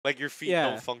Like your feet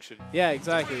don't function. Yeah,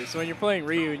 exactly. So when you're playing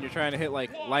Ryu and you're trying to hit like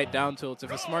light down tilts,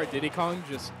 if a smart Diddy Kong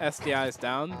just SDIs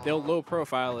down, they'll low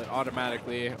profile it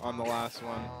automatically on the last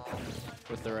one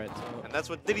with the right tilt. And that's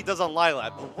what Diddy does on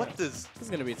Lilat. But what does This is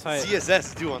gonna be tight.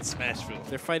 CSS do on Smashville?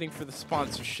 They're fighting for the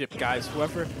sponsorship, guys.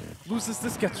 Whoever loses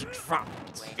this gets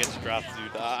dropped. Gets dropped,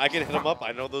 dude. I can hit them up.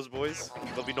 I know those boys.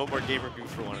 There'll be no more gamer goo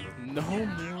for one of them. No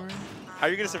more. How are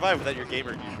you gonna survive without your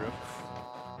gamer goo, bro?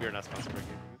 We are not sponsored by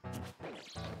gamer goo.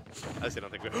 I don't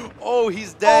think we're. Oh,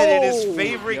 he's dead in his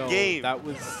favorite game. That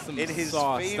was some in his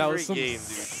sauce. favorite That was some game, dude.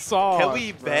 sauce. Can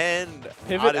we ban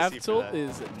Pivot Odyssey F for tilt that?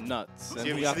 is nuts. See,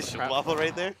 you see the shuffle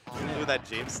right there? Doing that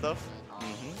James stuff.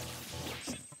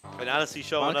 And Odyssey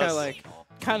showing Bankai us. like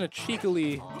kind of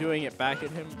cheekily doing it back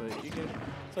at him, but you can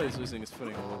tell he's losing his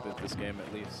footing a little bit this game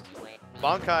at least.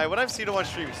 Bankai, what I've seen him on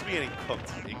stream, he's been getting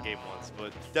cooked in game once,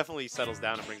 but definitely settles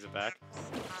down and brings it back.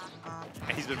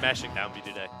 And he's been mashing down B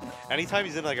today. Anytime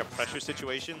he's in like a pressure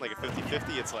situation, like a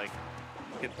 50-50, it's like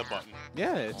hit the button.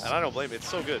 Yeah, it's. And I don't blame it. It's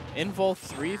so good. Invol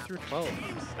 3 through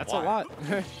 12. That's a lot.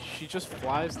 She just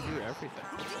flies through everything.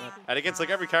 And against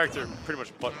like every character, pretty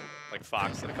much but like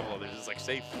Fox and a couple others, it's like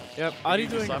safe. Yep, Adi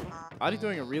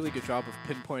doing a really good job of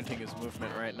pinpointing his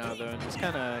movement right now, though, and just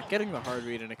kind of getting the hard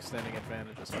read and extending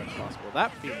advantage as much as possible.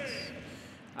 That means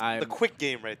the quick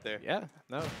game right there. Yeah,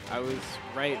 no, I was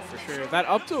right for sure. That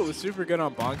up tilt was super good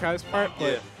on Bankai's part,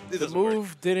 but the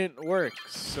move didn't work.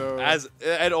 So as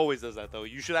it always does that though.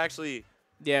 You should actually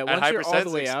at high you're all the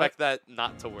way expect out, that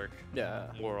not to work. Yeah,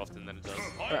 more often than it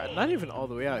does. Not even all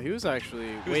the way out. He was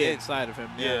actually way inside of him.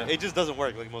 Yeah, it just doesn't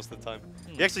work like most of the time.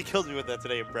 He actually killed me with that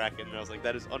today in bracket, and I was like,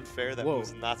 that is unfair. That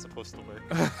move's not supposed to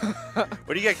work.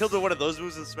 But you got killed with one of those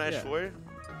moves in Smash 4.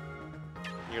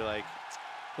 You're like.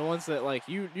 The ones that, like,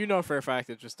 you know for a fact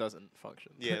it just doesn't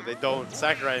function. Yeah, they don't.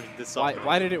 Sakurai this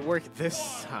why did it work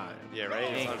this time? Yeah, right?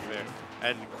 It's unfair.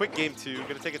 And quick game 2,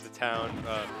 gonna take it to town.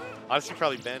 Odyssey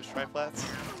probably bans Triplats,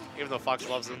 even though Fox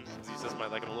loves him. He says might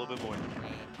like him a little bit more.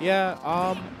 Yeah,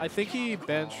 I think he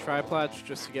bans Triplats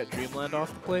just to get Dreamland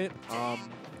off the plate.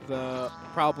 The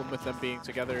problem with them being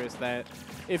together is that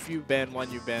if you ban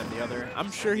one, you ban the other.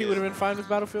 I'm sure he would have been fine with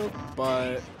Battlefield,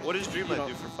 but... What does Dreamland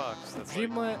do for Fox? That's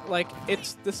Dreamland, like,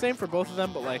 it's the same for both of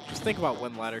them, but, like, just think about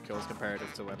when ladder kills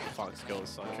comparative to when Fox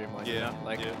kills on Dreamland. Yeah, you know?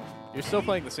 Like, you're still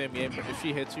playing the same game, but if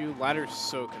she hits you, ladder's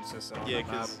so consistent. Yeah,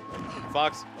 because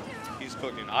Fox, he's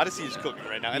cooking. Odyssey is cooking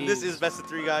right now. And this is best of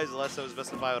 3, guys. The last time was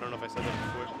best of 5. I don't know if I said that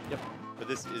before. Yep. But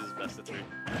this is best of 3.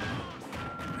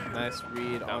 Nice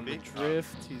read on the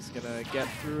drift. He's going to get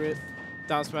through it.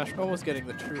 Down smash, almost getting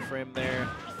the true frame there.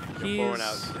 He's forward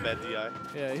out the bad DI.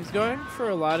 Yeah, he's going for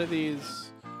a lot of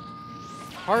these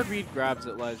hard read grabs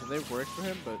at ledge, and they've worked for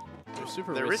him, but they're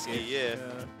super risky. Yeah.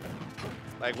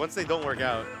 Like, once they don't work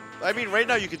out. I mean, right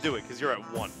now you could do it because you're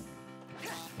at 1.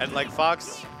 And, like,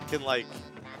 Fox can, like,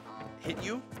 hit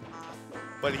you,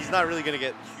 but he's not really going to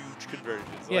get huge conversions.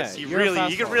 Yeah, he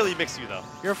can really mix you, though.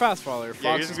 You're a fast faller.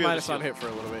 Fox is minus on hit for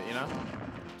a little bit, you know?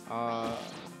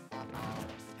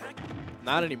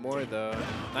 Not anymore, though.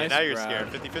 Nice now you're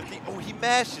grab. scared. 50-50. Oh, he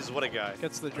mashes. What a guy.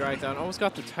 Gets the drag down. Almost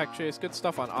got the tech chase. Good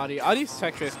stuff on Adi. Adi's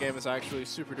tech chase game is actually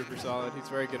super duper solid. He's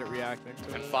very good at reacting to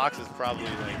it. And Fox is probably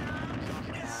like...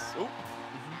 Oh.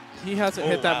 He hasn't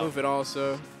hit that move at all,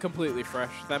 so completely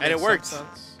fresh. That makes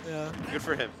sense. Yeah. Good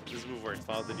for him. This move worked.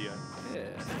 Follow the DI. Yeah.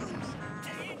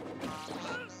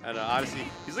 And honestly,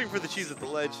 he's looking for the cheese at the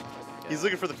ledge. Yeah. He's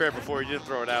looking for the fair before. He didn't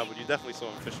throw it out, but you definitely saw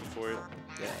him fishing for it.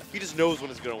 Yeah. He just knows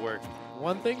when it's going to work.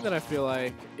 One thing that I feel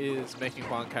like is making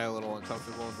Bankai a little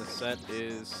uncomfortable in this set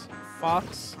is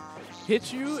Fox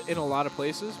hits you in a lot of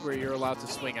places where you're allowed to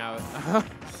swing out.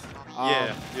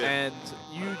 And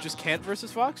you just can't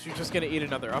versus Fox. You're just going to eat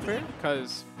another up air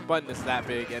because button is that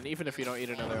big. And even if you don't eat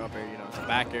another up air, you know, it's a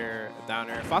back air, a down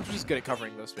air. Fox was just good at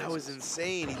covering those spaces. That was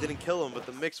insane. He didn't kill him, but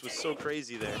the mix was so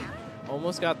crazy there.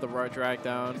 Almost got the drag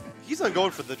down. He's on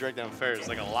going for the drag down fairs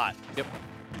like a lot. Yep.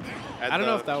 I don't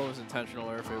know if that was intentional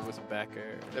or if it was a back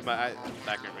air. Back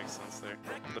air makes sense there.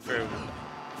 The fair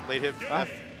late hit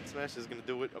smash is going to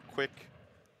do it. A quick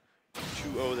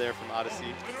 2-0 there from Odyssey.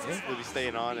 Yeah. We'll be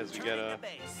staying on as we get a...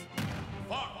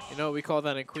 You know what we call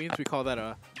that in Queens? We call that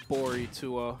a Bori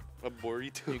 2-0. A Bori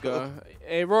 2-0. You go,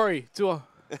 hey, Rory, 2-0.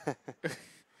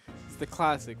 It's the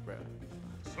classic, bro.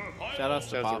 Shout out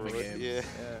to Bobbing Games. Yeah.